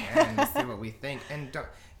out tune why. in and see what we think.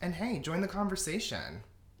 And hey, join the conversation.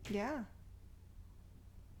 Yeah.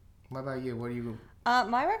 What about you? What do you...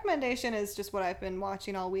 My recommendation is just what I've been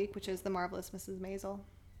watching all week, which is The Marvelous Mrs. Maisel.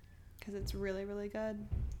 Because it's really, really good.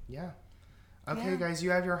 Yeah. Okay, Yeah. guys, you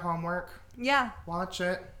have your homework. Yeah. Watch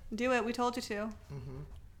it. Do it. We told you to.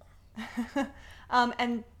 Mm-hmm.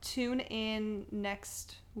 And tune in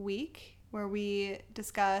next week where we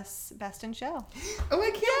discuss Best in Show. Oh,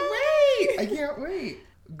 I can't wait! I can't wait.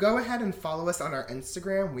 Go ahead and follow us on our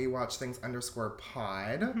Instagram,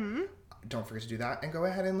 WeWatchThings_pod. Mm-hmm. Don't forget to do that. And go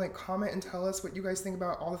ahead and like comment and tell us what you guys think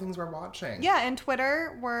about all the things we're watching. Yeah, and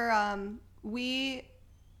Twitter, we're we_watch_pod.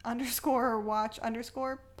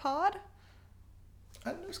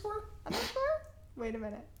 Underscore? Wait a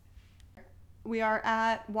minute. We are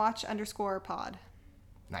at watch_pod.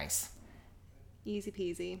 Nice. Easy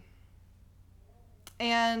peasy.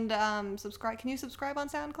 And subscribe. Can you subscribe on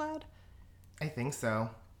SoundCloud? I think so.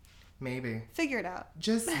 Maybe. Figure it out.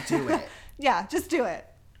 Just do it. Yeah, just do it.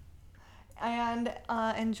 And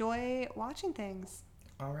enjoy watching things.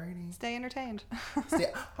 Alrighty. Stay entertained.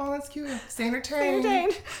 Oh, that's cute. Stay entertained. Stay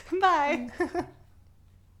entertained. Bye.